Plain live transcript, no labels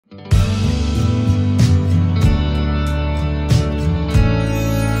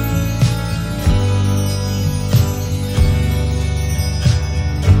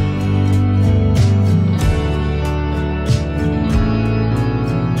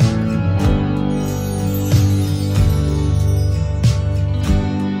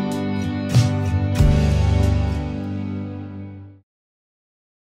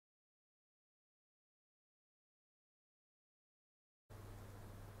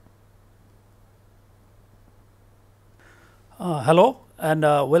Hello and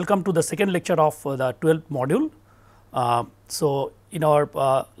welcome to the second lecture of the 12th module. So, in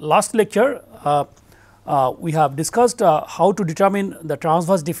our last lecture we have discussed how to determine the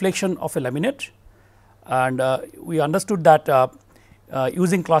transverse deflection of a laminate, and we understood that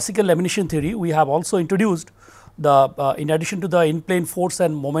using classical lamination theory we have also introduced the in addition to the in plane force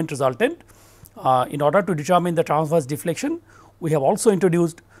and moment resultant, in order to determine the transverse deflection we have also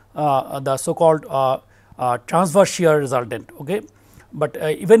introduced the so called transverse shear resultant. Okay. But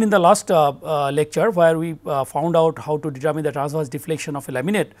even in the last lecture where we found out how to determine the transverse deflection of a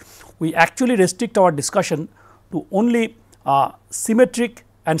laminate, we actually restrict our discussion to only symmetric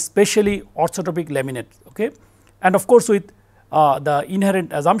and specially orthotropic laminates. Okay. And of course, with the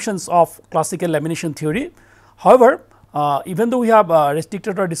inherent assumptions of classical lamination theory. However, even though we have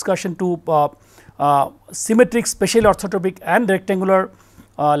restricted our discussion to symmetric, specially orthotropic and rectangular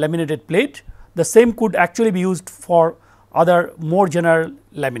laminated plate, the same could actually be used for other more general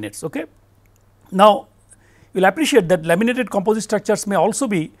laminates. Okay. Now, you will appreciate that laminated composite structures may also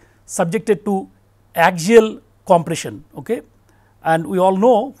be subjected to axial compression. Okay. And we all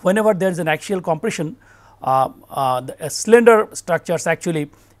know whenever there is an axial compression, the slender structures actually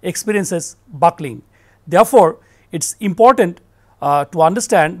experiences buckling. Therefore, it is important to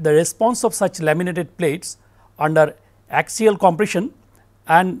understand the response of such laminated plates under axial compression,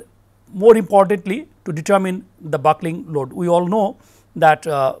 and more importantly to determine the buckling load. We all know that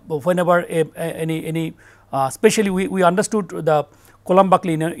whenever especially we understood the Coulomb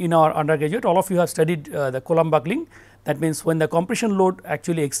buckling in our undergraduate, all of you have studied the Coulomb buckling. That means, when the compression load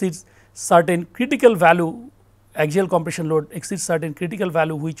actually exceeds certain critical value, axial compression load exceeds certain critical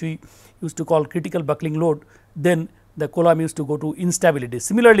value which we used to call critical buckling load, then the Coulomb used to go to instability.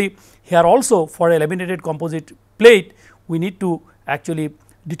 Similarly, here also for a laminated composite plate we need to actually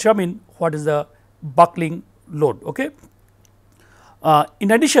determine what is the buckling load. Okay. In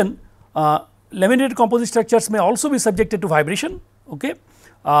addition, laminated composite structures may also be subjected to vibration. Okay.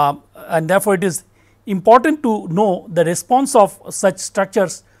 And therefore, it is important to know the response of such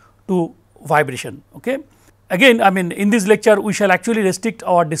structures to vibration. Okay. Again, I mean, in this lecture we shall actually restrict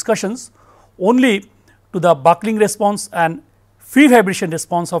our discussions only to the buckling response and free vibration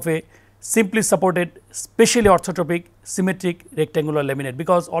response of a simply supported specially orthotropic symmetric rectangular laminate,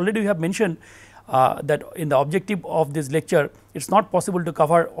 because already we have mentioned that in the objective of this lecture it is not possible to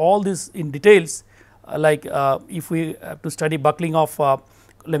cover all this in details, like if we have to study buckling of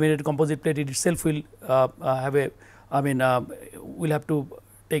laminated composite plate, it itself will have a, I mean we will have to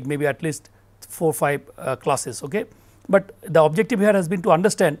take maybe at least 4 or 5 classes. Okay. But the objective here has been to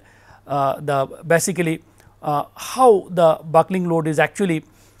understand basically how the buckling load is actually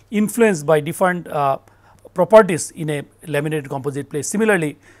influenced by different properties in a laminated composite plate.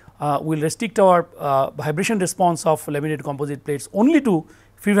 Similarly, we will restrict our vibration response of laminated composite plates only to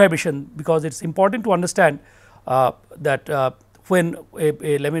free vibration, because it is important to understand that when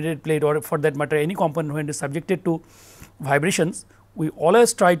a laminated plate, or for that matter any component, when it is subjected to vibrations, we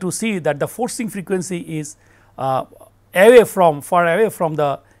always try to see that the forcing frequency is far away from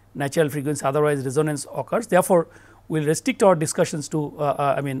the natural frequency, otherwise resonance occurs. Therefore, we will restrict our discussions to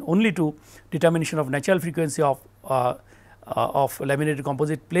I mean only to determination of natural frequency of laminated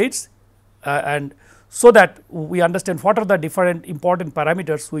composite plates, and so that we understand what are the different important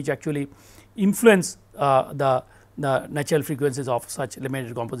parameters which actually influence the natural frequencies of such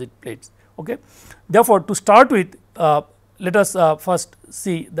laminated composite plates. Okay. Therefore, to start with, let us first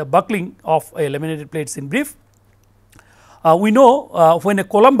see the buckling of a laminated plates in brief. We know when a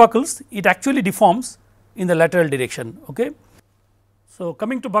column buckles, it actually deforms in the lateral direction. Okay. So,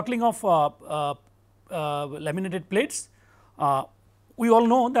 coming to buckling of laminated plates, we all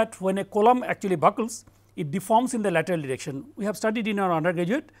know that when a column actually buckles, it deforms in the lateral direction. We have studied in our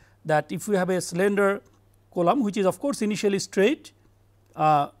undergraduate that if we have a slender column which is of course initially straight,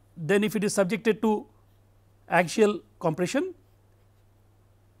 then if it is subjected to axial compression,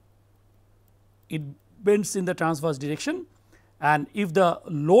 it bends in the transverse direction, and if the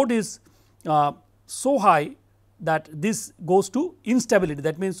load is so high that this goes to instability,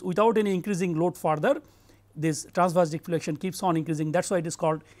 that means without any increasing load further, this transverse deflection keeps on increasing. That is why it is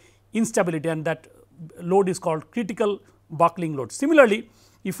called instability, and that load is called critical buckling load. Similarly,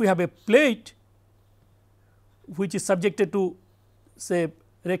 if we have a plate which is subjected to, say,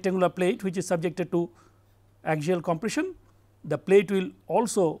 rectangular plate which is subjected to axial compression, the plate will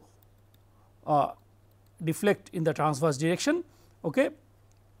also deflect in the transverse direction. Okay.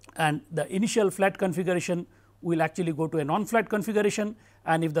 And the initial flat configuration will actually go to a non flat configuration,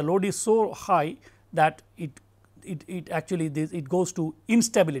 and if the load is so high that it it actually it goes to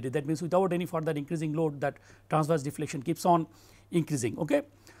instability. That means, without any further increasing load, that transverse deflection keeps on increasing. Okay.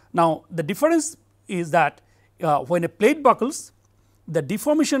 Now, the difference is that when a plate buckles, the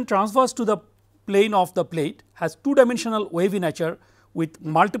deformation transverse to the plane of the plate has two dimensional wavy nature with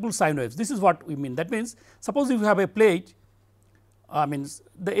multiple sine waves. This is what we mean. That means, suppose if you have a plate, means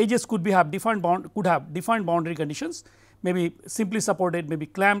the edges could have defined boundary conditions, maybe simply supported, maybe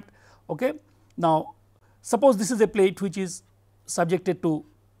clamped. Okay. Now, suppose this is a plate which is subjected to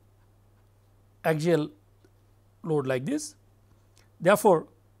axial load like this. Therefore,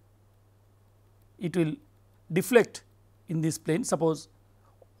 it will deflect in this plane, suppose,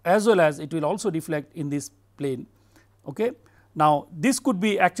 as well as it will also deflect in this plane. Okay. Now, this could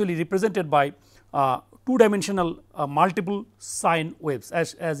be actually represented by two dimensional multiple sine waves,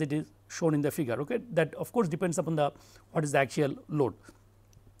 as it is shown in the figure. Okay. That of course depends upon the what is the axial load.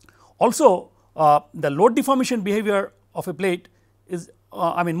 Also, the load deformation behavior of a plate is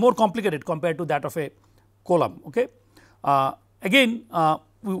more complicated compared to that of a column. Okay. Again,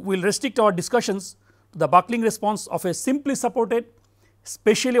 we will restrict our discussions to the buckling response of a simply supported,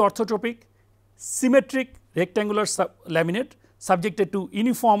 spatially orthotropic, symmetric rectangular laminate subjected to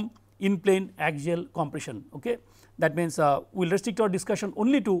uniform in plane axial compression. Okay. That means, we will restrict our discussion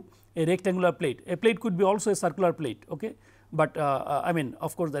only to a rectangular plate. A plate could be also a circular plate. Okay. But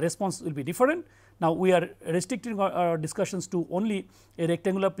of course, the response will be different. Now, we are restricting our discussions to only a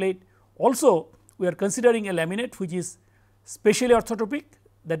rectangular plate. Also, we are considering a laminate which is spatially orthotropic.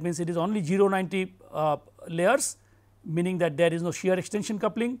 That means, it is only 090 layers, meaning that there is no shear extension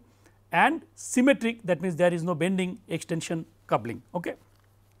coupling, and symmetric, that means there is no bending extension coupling. Okay.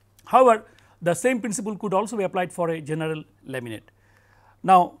 However, the same principle could also be applied for a general laminate.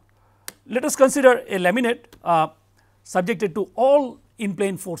 Now, let us consider a laminate subjected to all in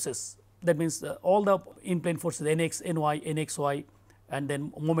plane forces. That means, all the in plane forces Nx, Ny, Nxy, and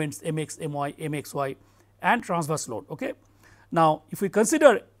then moments Mx, My, Mxy, and transverse load. Okay. Now, if we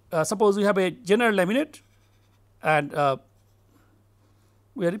consider suppose we have a general laminate, and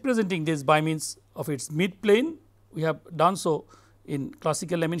we are representing this by means of its mid plane. We have done so in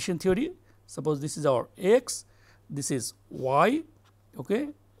classical lamination theory. Suppose this is our x, this is y, okay,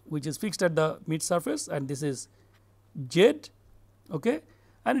 which is fixed at the mid surface, and this is z, okay,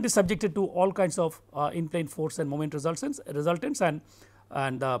 and it is subjected to all kinds of in plane force and moment resultants and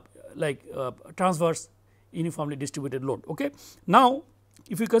transverse uniformly distributed load. Okay. Now,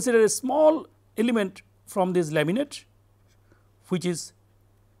 if you consider a small element from this laminate, which is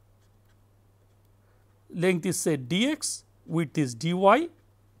length is say dx, width is dy,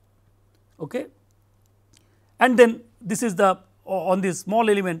 okay, and then this is the on this small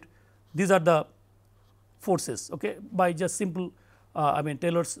element, these are the forces, okay, by just simple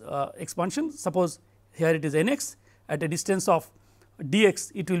Taylor's expansion. Suppose here it is Nx, at a distance of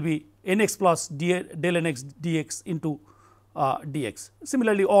dx it will be Nx plus del Nx dx into dx.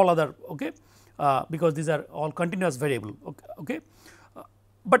 Similarly, all other, okay, because these are all continuous variable. Okay.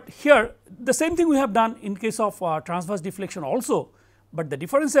 But here the same thing we have done in case of transverse deflection also, but the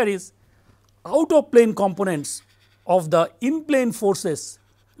difference here is out of plane components of the in plane forces,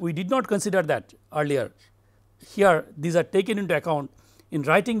 we did not consider that earlier. Here these are taken into account in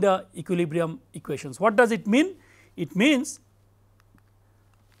writing the equilibrium equations. What does it mean? It means,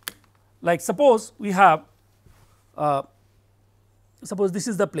 like suppose we have suppose this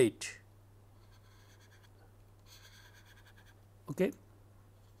is the plate, okay,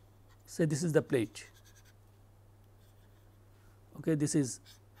 say this is the plate, okay, this is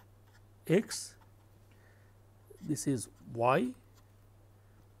x, this is y,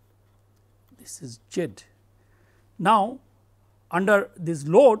 this is z. Now, under this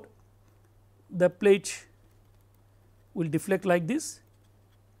load the plate will deflect like this,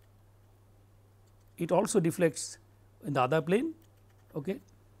 it also deflects in the other plane. Okay.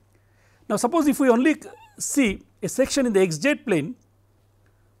 Now, suppose if we only see a section in the xz plane,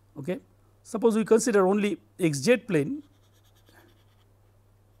 okay, suppose we consider only xz plane,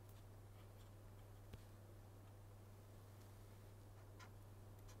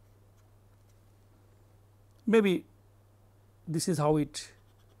 maybe this is how it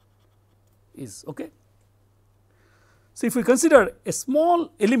is. Okay. So, if we consider a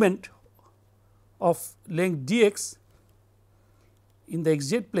small element of length dx in the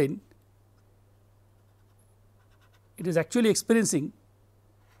xz plane, it is actually experiencing,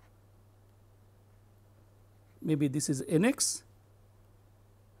 maybe this is Nx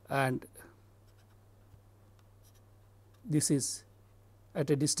and this is at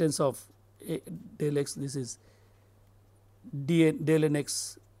a distance of del x, this is del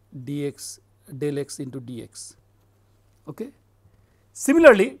Nx dx del x into dx. Okay.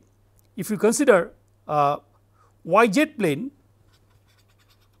 Similarly, if you consider yz plane,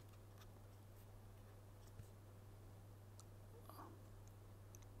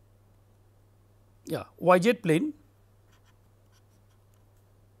 yz plane,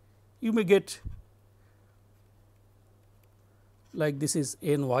 you may get like this is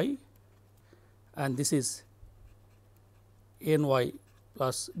ny and this is ny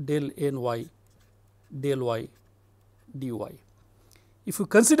plus del ny del y dy. If you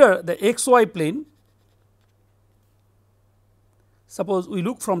consider the xy plane, suppose we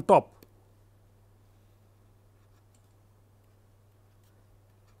look from top,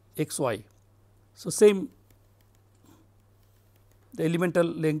 xy. So, same the elemental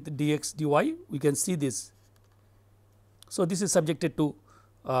length dx dy, we can see this. So, this is subjected to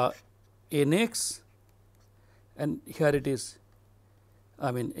nx, and here it is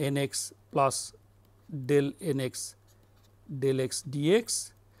nx plus del nx del x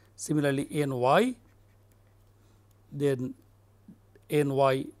dx, similarly ny, then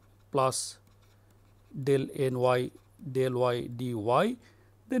ny plus del ny del y dy,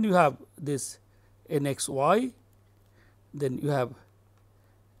 then you have this nxy, then you have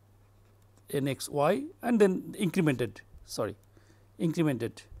nxy and then incremented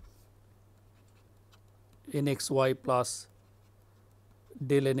nxy plus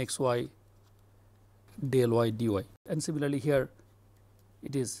del nxy del y dy, and similarly here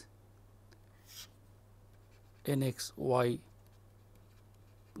it is nxy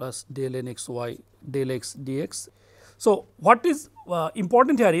plus del nxy del x dx. So, what is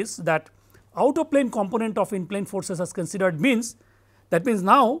important here is that out of plane component of in plane forces as considered means, that means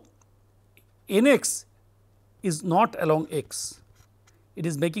now nx is not along x, it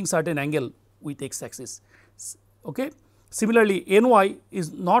is making certain angle with x axis. Okay. Similarly, ny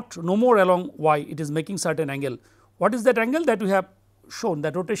is no more along y, it is making certain angle. What is that angle? That we have shown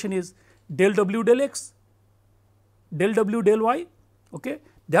that rotation is del w del x, del w del y. Okay.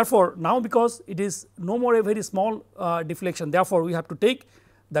 Therefore, now because it is no more a very small deflection, therefore, we have to take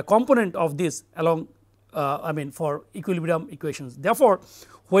the component of this along for equilibrium equations. Therefore,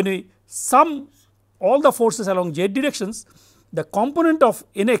 when we sum all the forces along z directions, the component of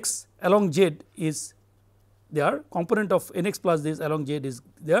nx along z is there, component of nx plus this along z is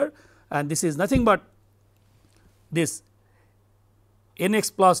there, and this is nothing but this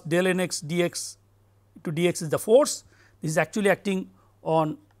nx plus del nx dx to dx is the force. This is actually acting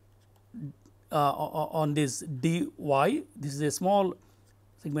on this dy, this is a small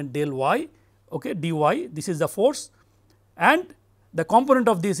segment del y, okay, dy, this is the force, and the component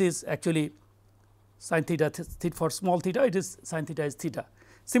of this is actually sin theta, for small theta it is sin theta is theta.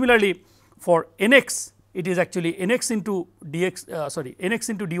 Similarly, for nx it is actually nx into dx nx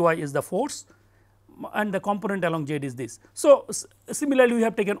into dy is the force, and the component along z is this. So, similarly we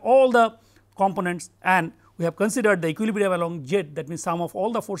have taken all the components and we have considered the equilibrium along z, that means sum of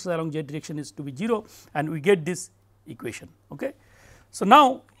all the forces along z direction is to be 0, and we get this equation. Okay. So,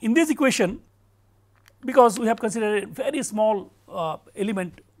 now in this equation, because we have considered a very small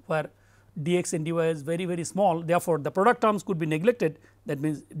element where dx and dy is very small, therefore, the product terms could be neglected, that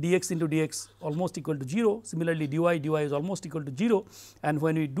means dx into dx almost equal to 0, similarly dy is almost equal to 0, and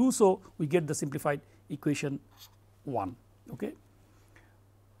when we do so we get the simplified equation 1. Okay.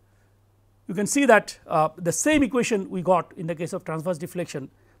 You can see that the same equation we got in the case of transverse deflection,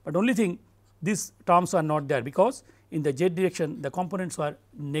 but only thing these terms are not there, because in the z direction the components were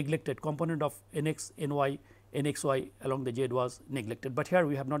neglected, component of nx, ny, nxy along the z was neglected, but here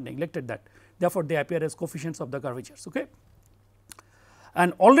we have not neglected that, therefore, they appear as coefficients of the curvatures. Okay.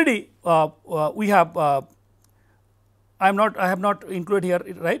 And already we have I have not included here,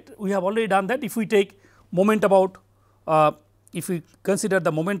 right, we have already done that. If we take moment about if we consider the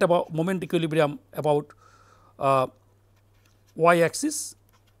moment equilibrium about y axis,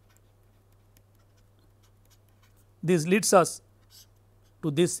 this leads us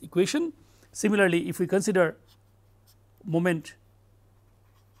to this equation. Similarly, if we consider moment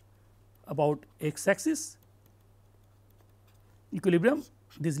about x axis equilibrium,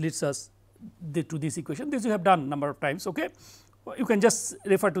 this leads us to this equation. This we have done number of times. Okay. You can just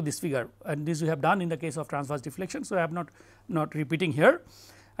refer to this figure, and this we have done in the case of transverse deflection. So, I am not repeating here,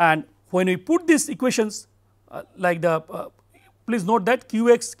 and when we put these equations like the please note that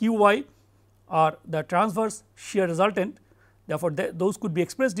qx, qy are the transverse shear resultant, therefore, those could be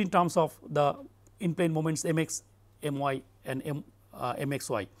expressed in terms of the in plane moments mx, my and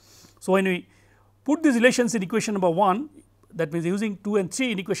mxy. So, when we put these relations in equation number 1, that means using 2 and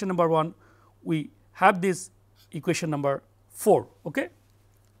 3 in equation number 1, we have this equation number 4. Okay.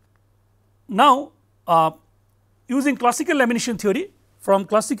 Now, using classical lamination theory, from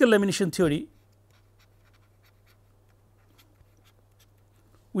classical lamination theory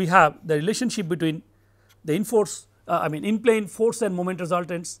we have the relationship between the in plane force and moment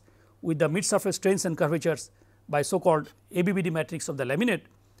resultants with the mid surface strains and curvatures by so called ABBD matrix of the laminate,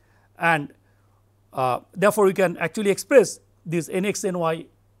 and therefore, we can actually express this Nx Ny,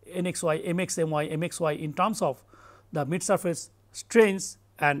 Nxy, Mx My, Mxy in terms of the mid surface strains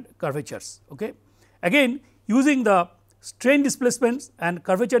and curvatures. Okay. Again, using the strain displacements and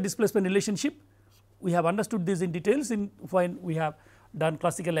curvature displacement relationship, we have understood this in details in when we have done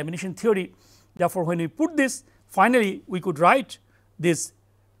classical lamination theory. Therefore, when we put this, finally, we could write this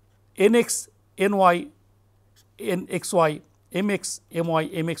Nx Ny Nxy Mx My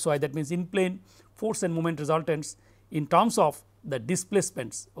Mxy, that means in plane force and moment resultants in terms of the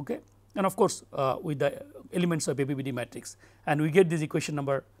displacements, okay, and of course, with the elements of ABBD matrix, and we get this equation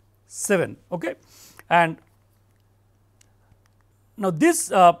number 7. Okay. And now,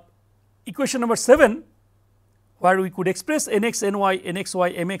 this equation number 7, where we could express Nx Ny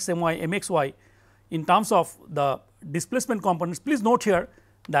Nxy Mx My Mxy in terms of the displacement components. Please note here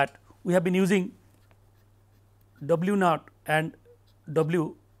that we have been using W naught and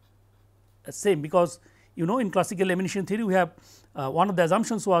W same, because in classical lamination theory we have one of the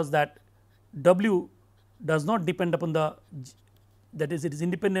assumptions was that W does not depend upon the, that is, it is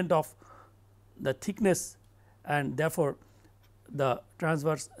independent of the thickness, and therefore, the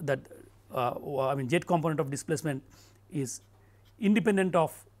transverse that Z component of displacement is independent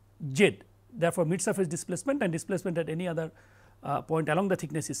of Z. Therefore, mid surface displacement and displacement at any other point along the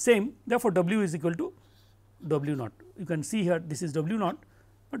thickness is same. Therefore, W is equal to W naught. You can see here this is W naught,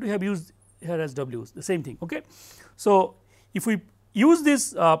 but we have used here as W, the same thing. Okay. So, if we use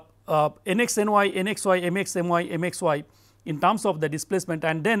this Nx Ny Nxy Mx My Mxy in terms of the displacement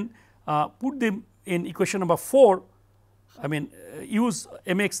and then put them in equation number 4, use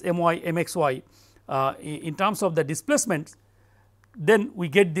Mx My Mxy in terms of the displacement, then we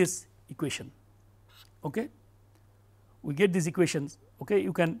get this equation. Okay. We get these equations. Okay.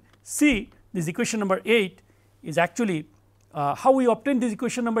 You can see this equation number 8 is actually how we obtain this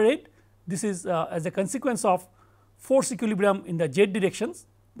equation number 8. This is as a consequence of force equilibrium in the Z directions,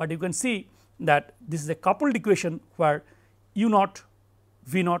 but you can see that this is a coupled equation where U naught,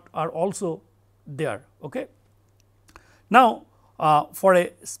 V naught are also there. Okay. Now, for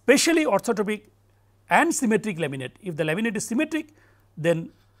a specially orthotropic and symmetric laminate, if the laminate is symmetric,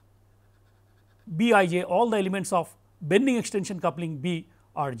 then Bij, all the elements of bending extension coupling B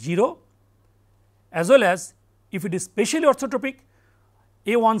are 0, as well as if it is specially orthotropic,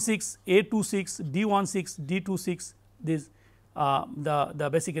 A16, A26, D16, D26, this the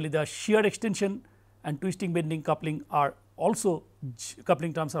basically the shear extension and twisting bending coupling are also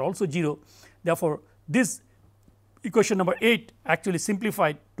coupling terms are also 0. Therefore, this equation number 8 actually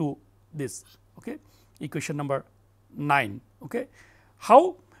simplified to this, okay, equation number 9. Okay.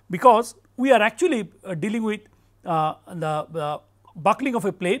 How? Because we are actually dealing with the buckling of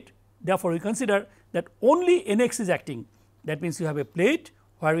a plate. Therefore, we consider that only Nx is acting. That means, you have a plate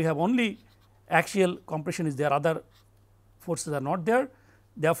where we have only axial compression is there, other forces are not there.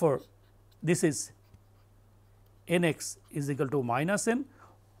 Therefore, this is Nx is equal to minus N,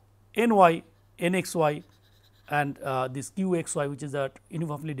 Ny, Nxy and this Qxy, which is that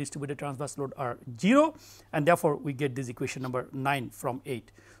uniformly distributed transverse load, are 0, and therefore, we get this equation number 9 from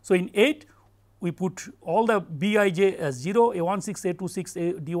 8. So, in 8 we put all the Bij as 0, A16,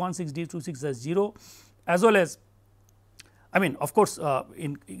 A26, D16, D26 as 0, as well as of course,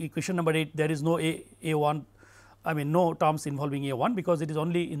 in equation number 8 there is no A1, no terms involving A1, because it is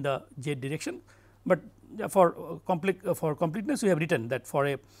only in the Z direction, but for completeness we have written that for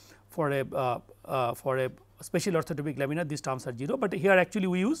a special orthotropic lamina these terms are 0, but here actually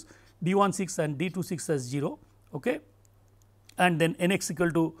we use D16 and D26 as 0, okay, and then Nx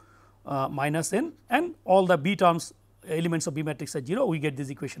equal to minus N, and all the B terms elements of B matrix are 0, we get this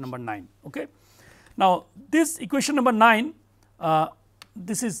equation number 9. Okay. Now, this equation number 9,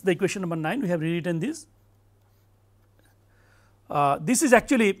 this is the equation number 9, we have rewritten this. This is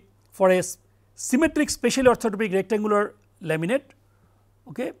actually for a symmetric specially orthotropic rectangular laminate,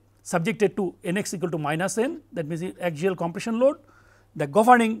 okay, subjected to Nx equal to minus N, that means axial compression load. The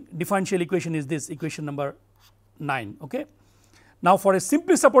governing differential equation is this equation number 9. Okay. Now, for a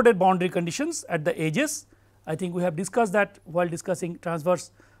simply supported boundary conditions at the edges, I think we have discussed that while discussing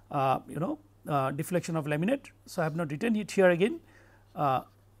transverse deflection of laminate. So, I have not written it here again.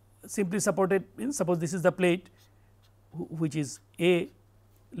 Simply supported means, suppose this is the plate which is A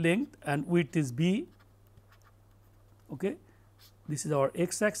length and width is B. Okay. This is our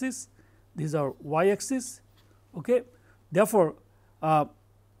x axis, this is our y axis, Okay. Therefore,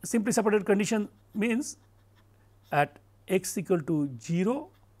 simply supported condition means at x equal to 0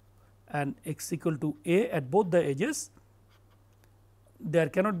 and x equal to a at both the edges, there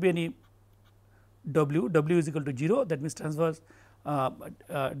cannot be any w is equal to 0, that means transverse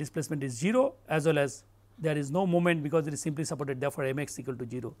displacement is 0, as well as there is no moment because it is simply supported, therefore, m x equal to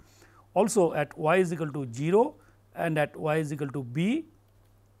 0. Also at y is equal to 0 and at y is equal to b,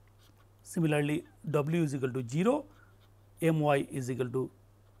 similarly w is equal to 0, m y is equal to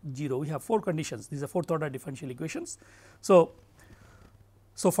 0. We have 4 conditions, these are fourth order differential equations. So,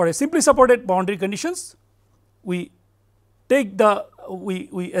 for a simply supported boundary conditions, we take the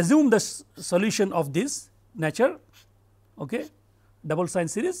we assume the solution of this nature, okay, double sign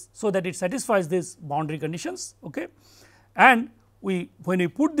series, so that it satisfies these boundary conditions, okay. And when we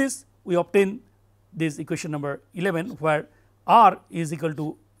put this, we obtain this equation number 11, where r is equal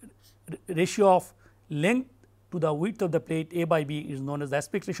to ratio of length to the width of the plate a by b is known as the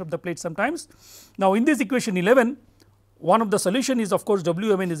aspect ratio of the plate sometimes. Now, in this equation 11, one of the solution is of course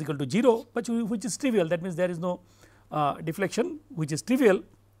w m n is equal to 0, but which is trivial, that means there is no deflection, which is trivial.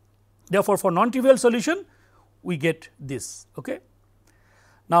 Therefore, for non trivial solution we get this. Okay.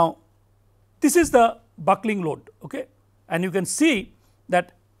 Now, this is the buckling load, okay, and you can see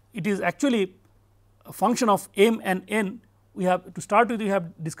that it is actually a function of m and n. We have to start with, we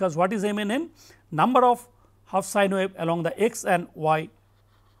have discussed what is m and n, number of half sine wave along the x and y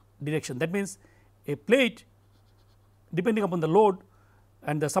direction. That means, a plate depending upon the load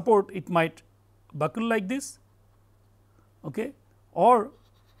and the support, it might buckle like this, okay, or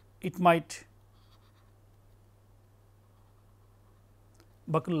it might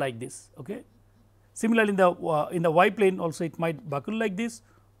buckle like this. Okay. Similarly, in the y plane also it might buckle like this,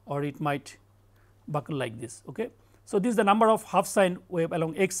 or it might buckle like this. Okay. So, this is the number of half sine wave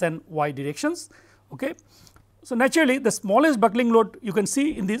along x and y directions. Okay. So, naturally, the smallest buckling load you can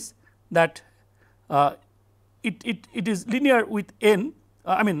see in this, that it is linear with n,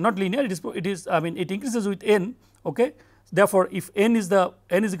 I mean not linear, it is I mean it increases with n. Okay. Therefore, if n is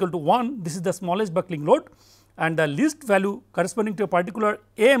equal to 1, this is the smallest buckling load, and the least value corresponding to a particular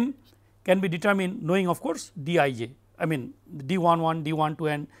m can be determined knowing of course dij, I mean d11,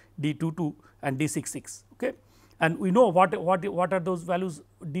 d12 and d22 and d66. Okay. And we know what are those values,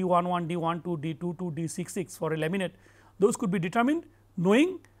 d11, d12, d22, d66 for a laminate, those could be determined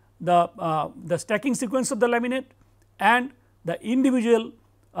knowing the stacking sequence of the laminate and the individual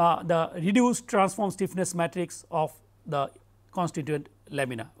the reduced transform stiffness matrix of the constituent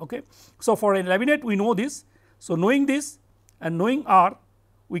lamina. Okay. So, for a laminate we know this. So, knowing this and knowing r,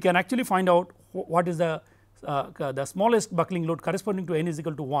 we can actually find out what is the smallest buckling load corresponding to n is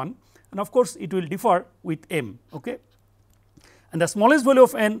equal to 1, and of course, it will differ with m. Okay. And the smallest value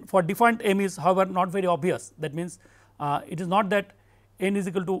of n for defined m is however not very obvious, that means it is not that n is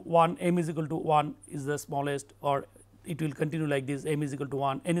equal to 1, m is equal to 1 is the smallest, or it will continue like this, m is equal to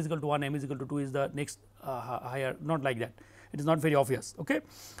 1, n is equal to 1, m is equal to 2 is the next higher, not like that, it is not very obvious. Okay.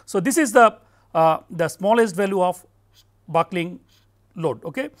 So, this is the smallest value of buckling load.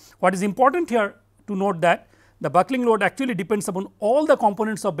 Okay. What is important here to note that the buckling load actually depends upon all the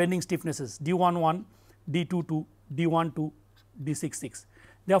components of bending stiffnesses d11, d22, d12, d66.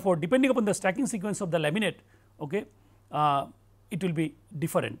 Therefore, depending upon the stacking sequence of the laminate, okay, it will be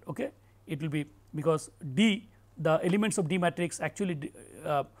different. Okay. It will be because d, the elements of d matrix actually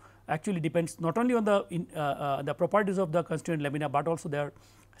depends not only on the properties of the constituent lamina, but also their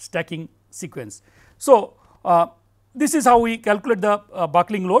stacking sequence. So, this is how we calculate the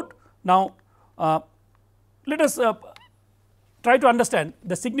buckling load. Now, let us try to understand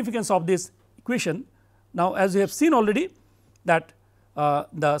the significance of this equation. Now, as we have seen already that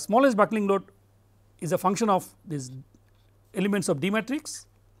the smallest buckling load is a function of these elements of D matrix,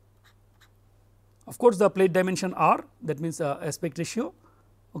 of course, the plate dimension r, that means aspect ratio.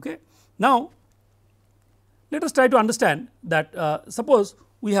 Okay. Now, let us try to understand that suppose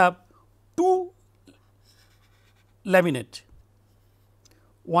we have two laminate,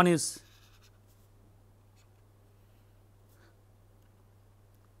 one is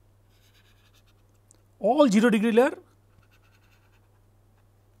all 0 degree layer,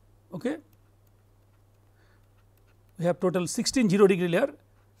 okay. We have total 16 0 degree layer,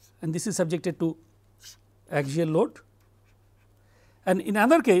 and this is subjected to axial load, and in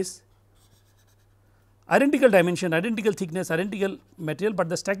another case identical dimension, identical thickness, identical material, but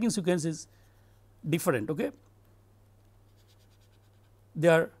the stacking sequence is different. Okay.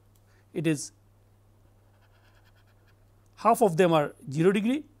 There it is half of them are 0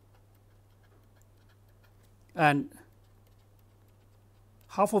 degree and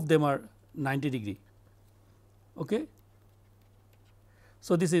half of them are 90 degree. Okay.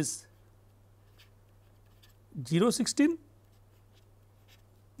 So, this is 0.16,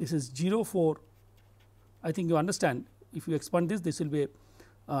 this is 0.4. I think you understand, if you expand this, this will be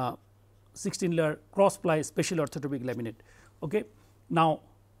a 16 layer cross ply special orthotropic laminate. Okay. Now,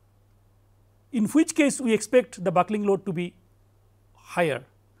 in which case we expect the buckling load to be higher.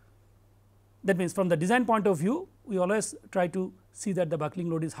 That means, from the design point of view, we always try to see that the buckling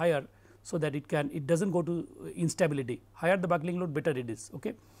load is higher, so that it does not go to instability. Higher the buckling load, better it is.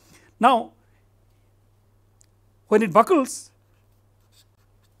 Okay. Now, when it buckles,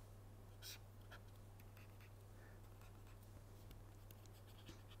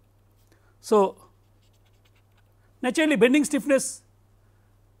 so naturally bending stiffness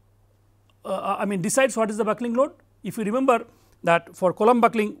I mean decides what is the buckling load. If you remember that for column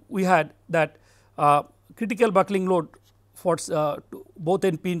buckling we had that critical buckling load for both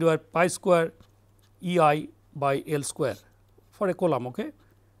end pinned were pi square E I by L square for a column. Okay.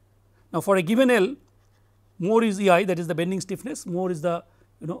 Now, for a given L, more is E I, that is the bending stiffness, more is the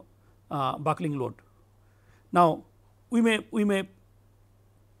buckling load. Now, we may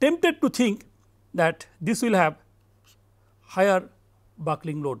tempted to think that this will have higher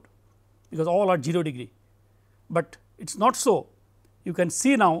buckling load, because all are 0 degree, but it is not so. You can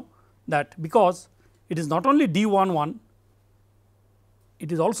see now that because it is not only D11,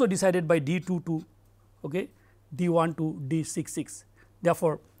 it is also decided by D22, okay, D12, D66.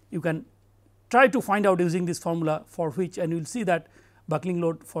 Therefore, you can try to find out using this formula for which, and you will see that buckling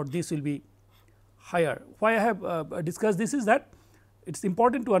load for this will be higher. Why I have discussed this is that it is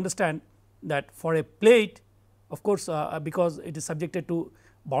important to understand that for a plate, of course, because it is subjected to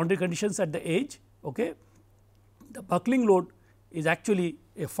boundary conditions at the edge, okay, the buckling load is actually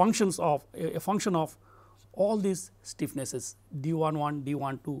a function of all these stiffnesses D11,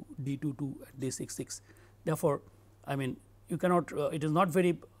 D12, D22 and D66. Therefore, I mean you cannot it is not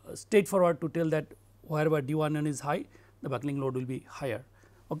very straightforward to tell that wherever D11 is high, the buckling load will be higher.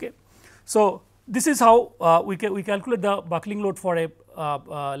 Okay. So, this is how we calculate the buckling load for a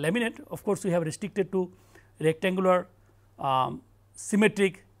laminate. Of course, we have restricted to rectangular,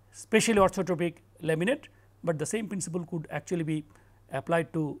 symmetric, specially orthotropic laminate, but the same principle could actually be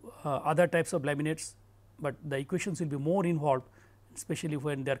applied to other types of laminates, but the equations will be more involved, especially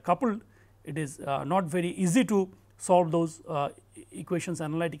when they are coupled. It is not very easy to solve those equations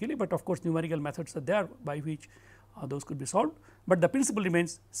analytically, but of course, numerical methods are there by which those could be solved, but the principle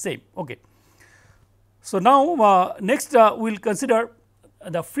remains same. Okay. So, now next we will consider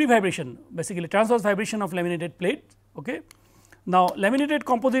the free vibration, basically transverse vibration of laminated plate. Okay. Now, laminated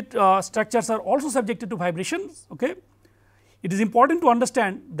composite structures are also subjected to vibrations. Okay. It is important to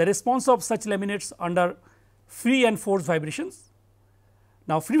understand the response of such laminates under free and forced vibrations.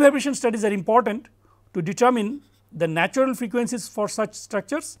 Now, free vibration studies are important to determine the natural frequencies for such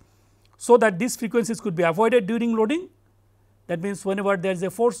structures, so that these frequencies could be avoided during loading. That means, whenever there is a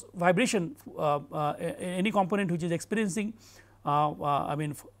force vibration, any component which is experiencing I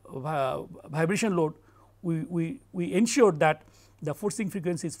mean vibration load, we ensure that the forcing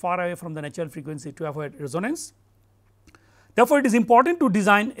frequency is far away from the natural frequency to avoid resonance. Therefore, it is important to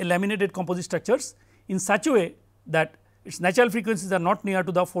design a laminated composite structures in such a way that its natural frequencies are not near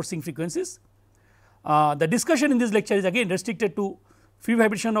to the forcing frequencies. The discussion in this lecture is again restricted to free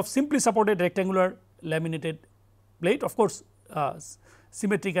vibration of simply supported rectangular laminated plate, of course,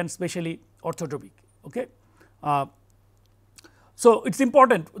 symmetric and specially orthotropic. Okay. So, it is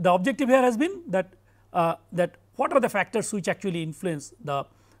important, the objective here has been that what are the factors which actually influence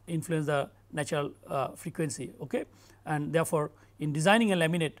the natural frequency. Okay. And therefore, in designing a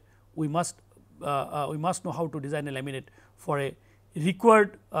laminate, we must know how to design a laminate for a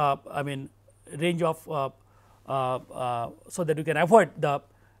required I mean range of so that you can avoid the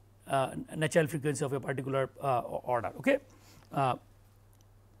natural frequency of a particular order. Okay.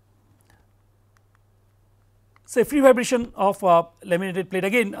 So, free vibration of laminated plate,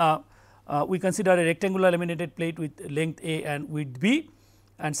 again we consider a rectangular laminated plate with length A and width B,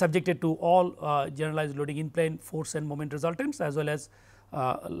 and subjected to all generalized loading in plane, force and moment resultants, as well as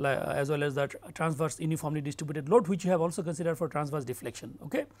the transverse uniformly distributed load, which you have also considered for transverse deflection.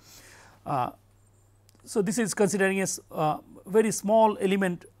 Okay. So, this is considering a very small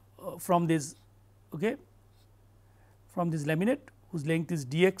element from this, okay, from this laminate whose length is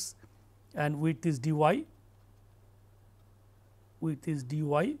dx and width is dy,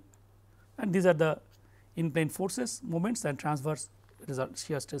 and these are the in plane forces, moments and transverse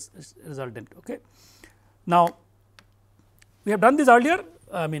shear stress resultant. Okay. Now, we have done this earlier,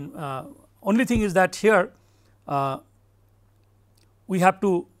 I mean only thing is that here we have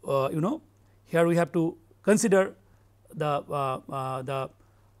to here we have to consider the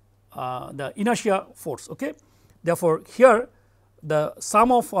inertia force. Okay. Therefore, here the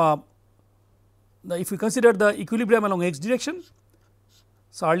sum of if we consider the equilibrium along x direction.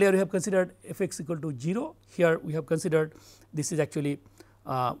 So, earlier we have considered f x equal to 0, here we have considered this is actually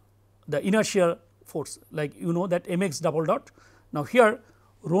the inertial force, like you know that m x double dot. Now, here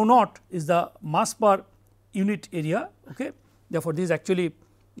rho naught is the mass per unit area. Okay. Therefore, this is actually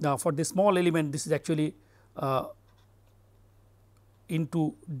for this small element, this is actually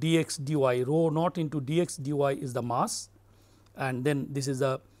into dx dy, rho naught into dx dy is the mass, and then this is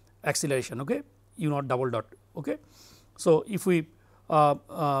the acceleration, okay, u naught double dot. Okay. So, if we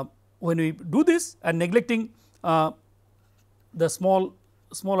when we do this and neglecting the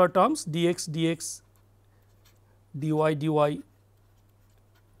smaller terms dx dx dy dy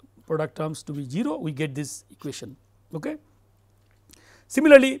product terms to be 0, we get this equation. Okay.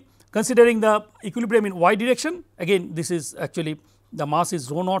 Similarly, considering the equilibrium in y direction, again this is actually the mass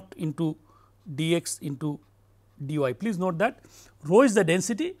is rho naught into dx into dy. Please note that rho is the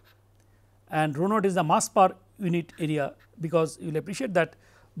density and rho naught is the mass per unit area, because you will appreciate that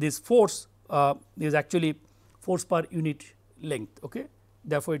this force is actually force per unit length. Okay.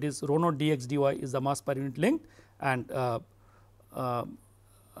 Therefore, it is rho naught dx dy is the mass per unit length, and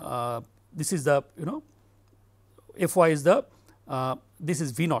this is the Fy is the this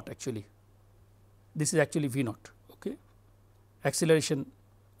is V naught actually, this is actually V naught, okay, acceleration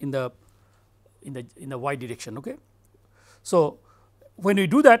in the y direction. Okay. So, when we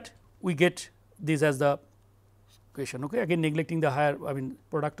do that we get this as the equation. Okay. Again neglecting the higher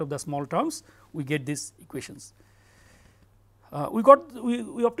product of the small terms, we get these equations. We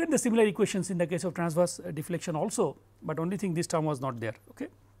obtained the similar equations in the case of transverse deflection also, but only thing this term was not there. Okay.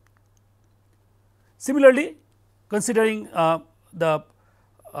 Similarly, considering the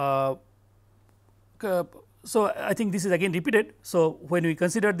so I think this is again repeated. So, when we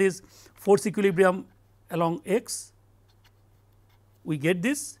consider this force equilibrium along x, we get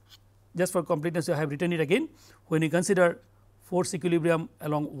this. Just for completeness I have written it again. When we consider force equilibrium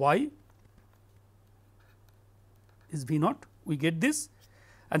along y is V naught, we get this,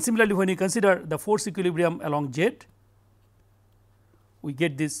 and similarly when we consider the force equilibrium along z, we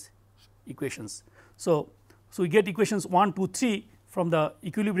get these equations. So, we get equations 1, 2, 3 from the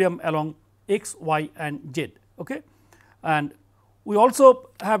equilibrium along x, y and z. Okay. And we also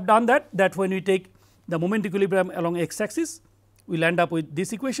have done that when we take the moment equilibrium along x axis, we will end up with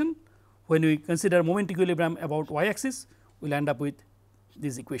this equation. When we consider moment equilibrium about y axis, we will end up with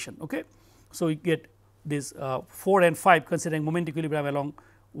this equation. Okay. So, we get this 4 and 5 considering moment equilibrium along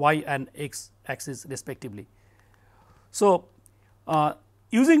y and x axis respectively. So,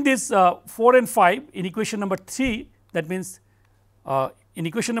 using this 4 and 5 in equation number 3, that means in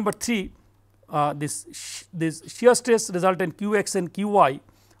equation number 3 this shear stress resultant q x and q y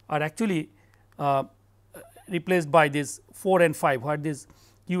are actually replaced by this 4 and 5, where this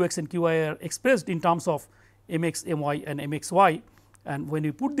q x and q y are expressed in terms of m x, m y and m x y, and when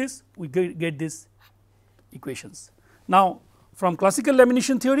we put this we get these equations. Now, from classical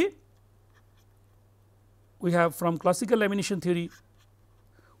lamination theory, we have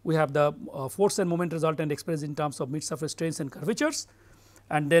we have the force and moment resultant expressed in terms of mid surface strains and curvatures,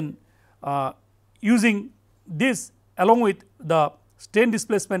 and then using this along with the strain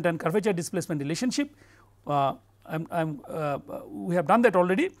displacement and curvature displacement relationship, we have done that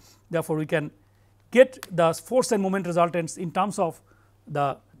already. Therefore, we can get the force and moment resultants in terms of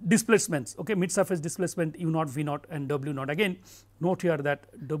the displacements, okay, mid surface displacement u naught, v naught and w naught. Again note here that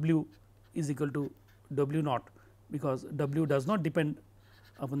w is equal to w naught, because w does not depend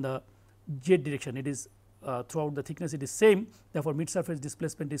upon the z direction, it is throughout the thickness it is same. Therefore, mid surface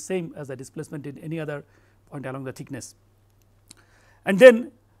displacement is same as the displacement in any other point along the thickness. And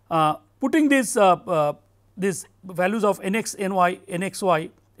then putting these values of n x, n y, n x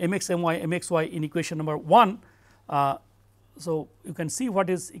y, m x, m y, m x y in equation number 1. So, you can see what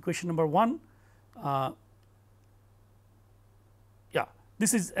is equation number 1. Yeah,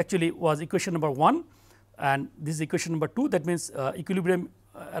 this is actually was equation number 1, and this is equation number 2, that means equilibrium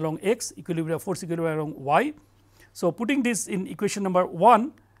along x, equilibrium force equilibrium along y. So, putting this in equation number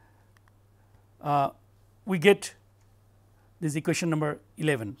 1, we get this equation number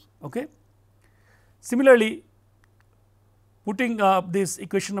 11. Okay. Similarly, putting this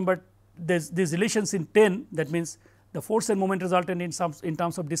equation number these relations in 10, that means the force and moment resultant in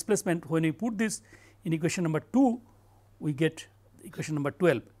terms of displacement, when we put this in equation number 2, we get equation number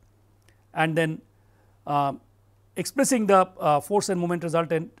 12, and then expressing the force and moment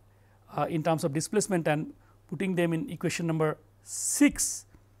resultant in terms of displacement and putting them in equation number 6,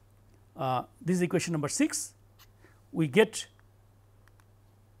 this is equation number 6, we get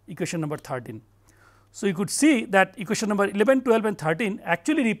equation number 13. So, you could see that equation number 11, 12 and 13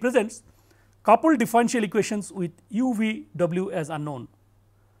 actually represents coupled differential equations with u, v, w as unknown.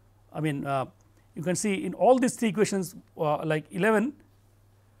 I mean you can see in all these 3 equations like 11,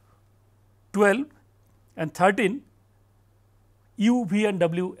 12 and 13 u, v and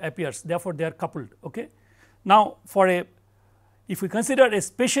w appears, therefore, they are coupled. Okay. Now, for a if we consider a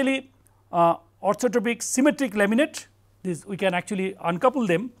specially orthotropic symmetric laminate, this we can actually uncouple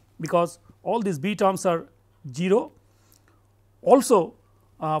them, because all these b terms are 0. Also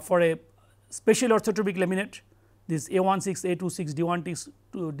for a special orthotropic laminate, this A16, A26,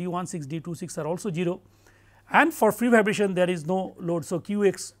 D16, D26 are also 0, and for free vibration there is no load. So, q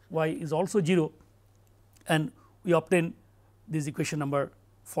x y is also 0, and we obtain this equation number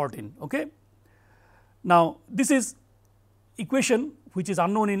 14. Okay. Now, this is equation which is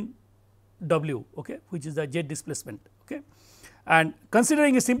unknown in w, okay, which is the z displacement. Okay. And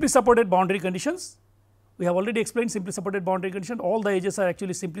considering a simply supported boundary conditions, we have already explained simply supported boundary condition, all the edges are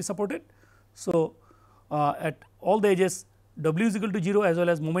actually simply supported. So, at all the edges w is equal to 0 as well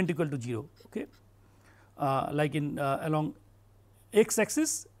as moment equal to 0. Okay. Like in along x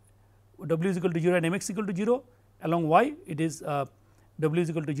axis w is equal to 0 and m x equal to 0, along y it is w is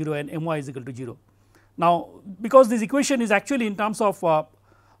equal to 0 and m y is equal to 0. Now, because this equation is actually in terms of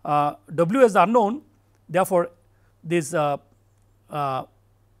w as the unknown, therefore, this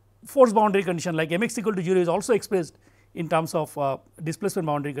force boundary condition like m x equal to 0 is also expressed in terms of displacement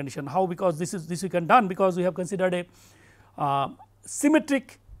boundary condition. How? Because this we can done because we have considered a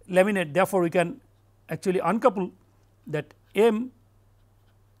symmetric laminate, therefore, we can actually uncouple that m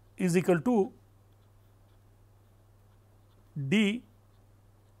is equal to d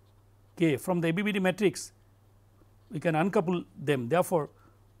k from the ABBD matrix, we can uncouple them. Therefore,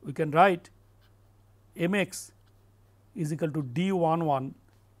 we can write m x is equal to d 11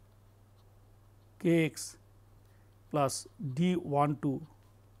 k x plus d 12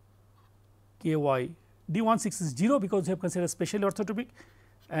 k y. d 16 is 0 because we have considered specially orthotropic,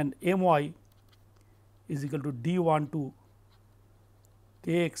 and m y is equal to d 12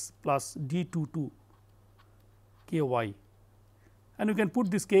 k x plus d 22 k y, and we can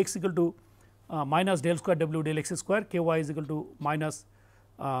put this k x equal to minus del square w del x square, k y is equal to minus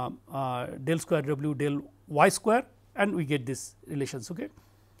del square w del y square, and we get this relations. Okay.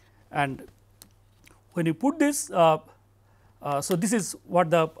 And when you put this, so this is what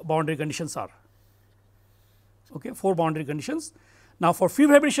the boundary conditions are. Okay, 4 boundary conditions. Now, for free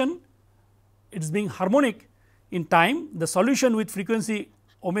vibration, it is being harmonic in time. The solution with frequency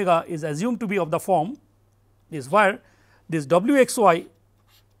omega is assumed to be of the form is where this w x y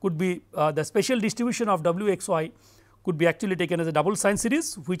could be the special distribution of w x y could be actually taken as a double sine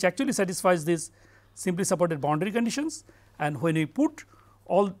series, which actually satisfies this simply supported boundary conditions, and when we put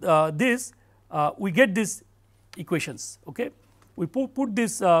all this we get these equations. Okay. We put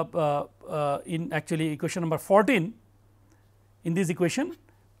this in actually equation number 14 in this equation.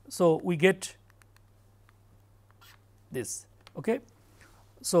 So, we get this. Okay.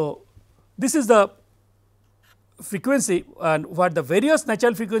 So, this is the frequency, and what the various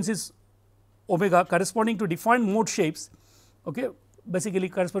natural frequencies omega corresponding to defined mode shapes, okay, basically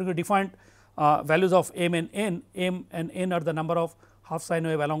corresponding to defined values of m and n. M and n are the number of half sine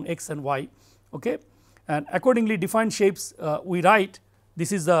wave along x and y. Okay. And accordingly defined shapes we write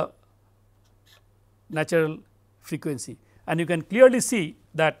this is the natural frequency, and you can clearly see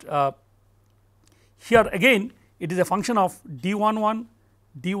that here again it is a function of d 11,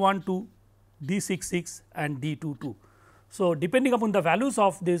 d 12, d 66 and d 22. So, depending upon the values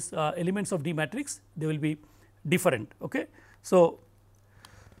of these elements of D matrix, they will be different. Okay. So,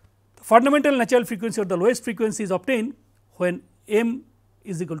 fundamental natural frequency or the lowest frequency is obtained when m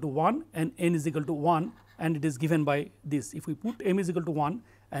is equal to 1 and n is equal to 1, and it is given by this. If we put m is equal to 1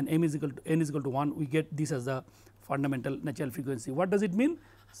 and m is equal to n is equal to 1, we get this as the fundamental natural frequency. What does it mean?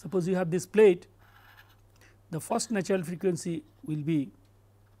 Suppose you have this plate, the first natural frequency will be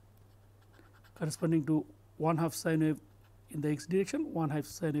corresponding to 1/2 sine wave in the x direction, 1/2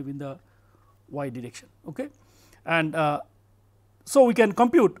 sine wave in the y direction. Okay. And so, we can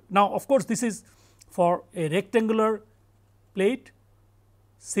compute. Now, of course, this is for a rectangular plate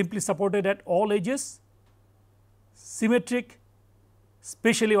simply supported at all edges, symmetric,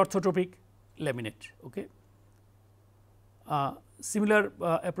 spatially orthotropic laminate. Okay. Similar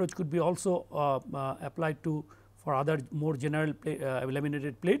approach could be also applied to for other more general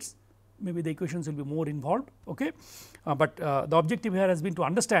laminated plates. Maybe the equations will be more involved. Okay. But the objective here has been to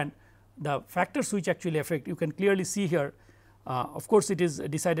understand the factors which actually affect. You can clearly see here Of course, it is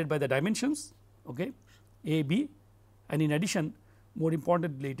decided by the dimensions, okay, A, B, and in addition more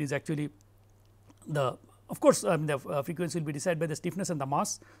importantly it is actually the, of course, the frequency will be decided by the stiffness and the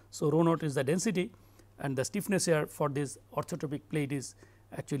mass. So, rho naught is the density and the stiffness here for this orthotropic plate is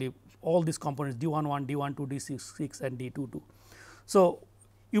actually all these components d 11, d 12, d 66 and d 22. So,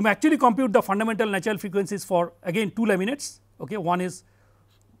 you may actually compute the fundamental natural frequencies for again 2 laminates, okay. One is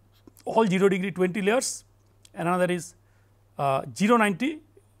all 0 degree 20 layers and another is 0 90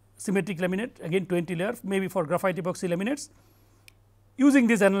 symmetric laminate again 20 layer, maybe for graphite epoxy laminates, using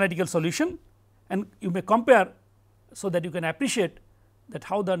this analytical solution, and you may compare so that you can appreciate that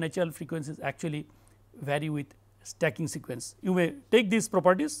how the natural frequencies actually vary with stacking sequence. You may take these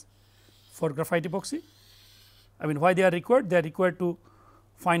properties for graphite epoxy. I mean, why they are required? They are required to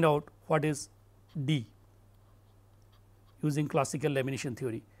find out what is D using classical lamination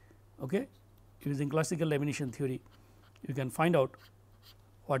theory. Okay. Using classical lamination theory, you can find out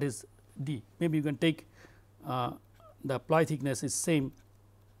what is D. Maybe you can take the ply thickness is same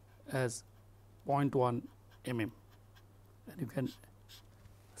as 0.1 mm and you can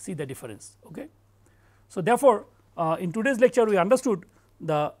see the difference. Okay. So, therefore, in today's lecture we understood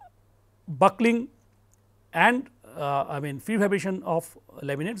the buckling and I mean free vibration of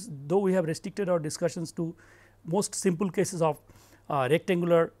laminates, though we have restricted our discussions to most simple cases of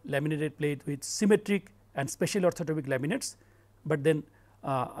rectangular laminated plate with symmetric and special orthotropic laminates, but then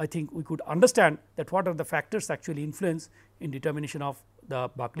I think we could understand that what are the factors actually influence in determination of the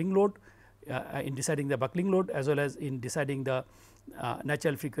buckling load, in deciding the buckling load as well as in deciding the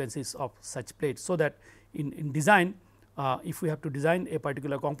natural frequencies of such plates. So, that in design if we have to design a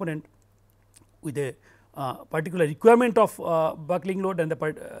particular component with a particular requirement of buckling load, and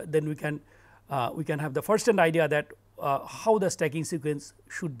then we can have the first hand idea that how the stacking sequence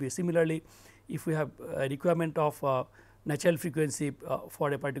should be. Similarly, if we have a requirement of natural frequency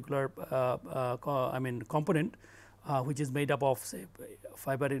for a particular I mean component which is made up of say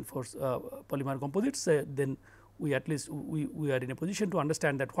fiber reinforced polymer composites, then we at least we are in a position to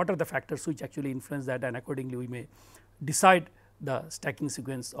understand that what are the factors which actually influence that, and accordingly we may decide the stacking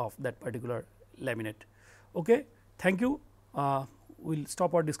sequence of that particular laminate. Okay. Thank you. We will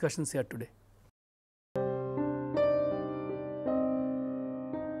stop our discussions here today.